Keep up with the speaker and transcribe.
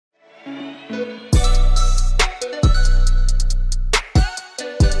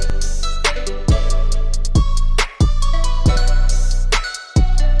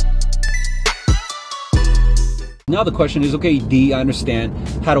Now the question is, okay, D, I understand.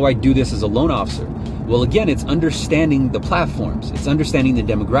 How do I do this as a loan officer? Well, again, it's understanding the platforms. It's understanding the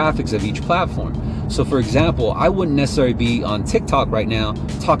demographics of each platform. So for example, I wouldn't necessarily be on TikTok right now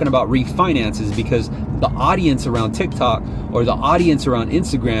talking about refinances, because the audience around TikTok or the audience around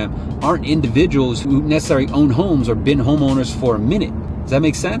Instagram aren't individuals who necessarily own homes or been homeowners for a minute. Does that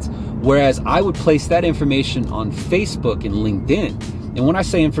make sense? Whereas I would place that information on Facebook and LinkedIn. And when I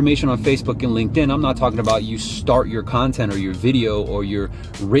say information on Facebook and LinkedIn, I'm not talking about you start your content or your video or your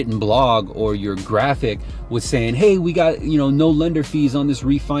written blog or your graphic with saying, hey, we got, no lender fees on this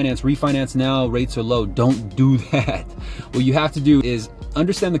refinance now, rates are low. Don't do that. What you have to do is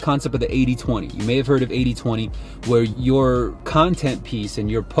understand the concept of the 80-20. You may have heard of 80-20, where your content piece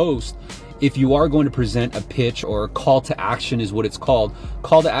and your post, if you are going to present a pitch or a call to action is what it's called.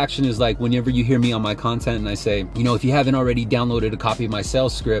 Call to action is like whenever you hear me on my content and I say, if you haven't already downloaded a copy of my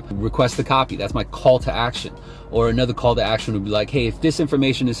sales script, request a copy. That's my call to action. Or another call to action would be like, hey, if this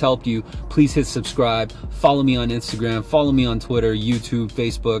information has helped you, please hit subscribe, follow me on Instagram, follow me on Twitter, YouTube,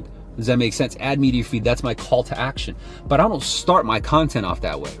 Facebook. Does that make sense? Add me to your feed. That's my call to action. But I don't start my content off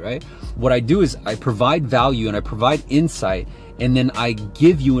that way, right? What I do is I provide value and I provide insight, and then I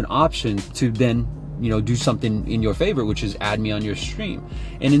give you an option to then, do something in your favor, which is add me on your stream.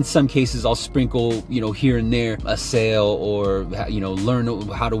 And in some cases, I'll sprinkle, here and there a sale or, learn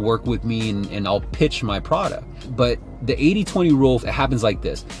how to work with me, and I'll pitch my product. But the 80-20 rule happens like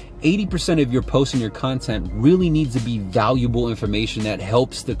this. 80% of your posts and your content really needs to be valuable information that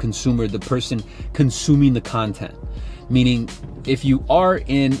helps the consumer, the person consuming the content. Meaning, if you are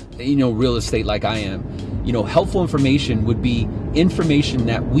in, real estate like I am, helpful information would be information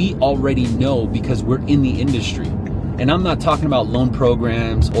that we already know because we're in the industry. And I'm not talking about loan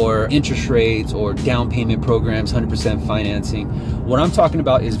programs or interest rates or down payment programs, 100% financing. What I'm talking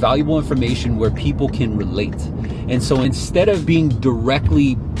about is valuable information where people can relate. And so instead of being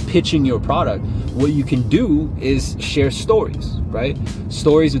directly pitching your product, what you can do is share stories, right?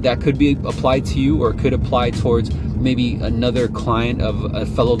 Stories that could be applied to you or could apply towards maybe another client of a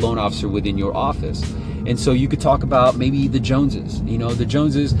fellow loan officer within your office. And so you could talk about maybe the Joneses. The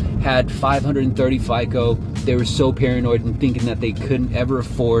Joneses had 530 FICO. They were so paranoid and thinking that they couldn't ever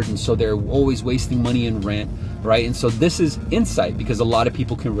afford, and so they're always wasting money in rent, right? And so this is insight because a lot of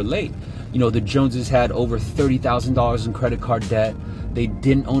people can relate. The Joneses had over $30,000 in credit card debt. They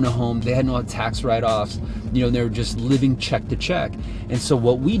didn't own a home. They had no tax write-offs. They were just living check to check. And so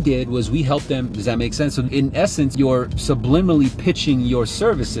what we did was we helped them. Does that make sense? So in essence, you're subliminally pitching your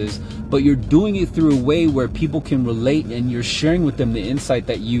services, but you're doing it through a way where people can relate, and you're sharing with them the insight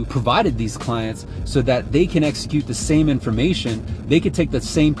that you provided these clients so that they can execute the same information. They could take the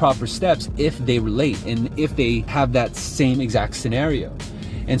same proper steps if they relate and if they have that same exact scenario.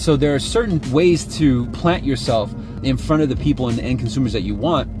 And so there are certain ways to plant yourself in front of the people and the end consumers that you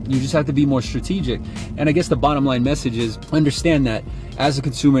want. You just have to be more strategic. And I guess the bottom line message is understand that as a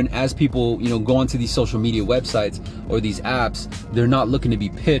consumer and as people, go onto these social media websites or these apps, they're not looking to be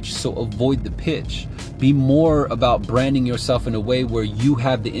pitched. So avoid the pitch. Be more about branding yourself in a way where you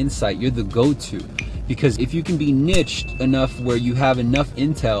have the insight. You're the go-to. Because if you can be niched enough where you have enough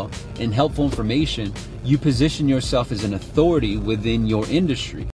intel and helpful information, you position yourself as an authority within your industry.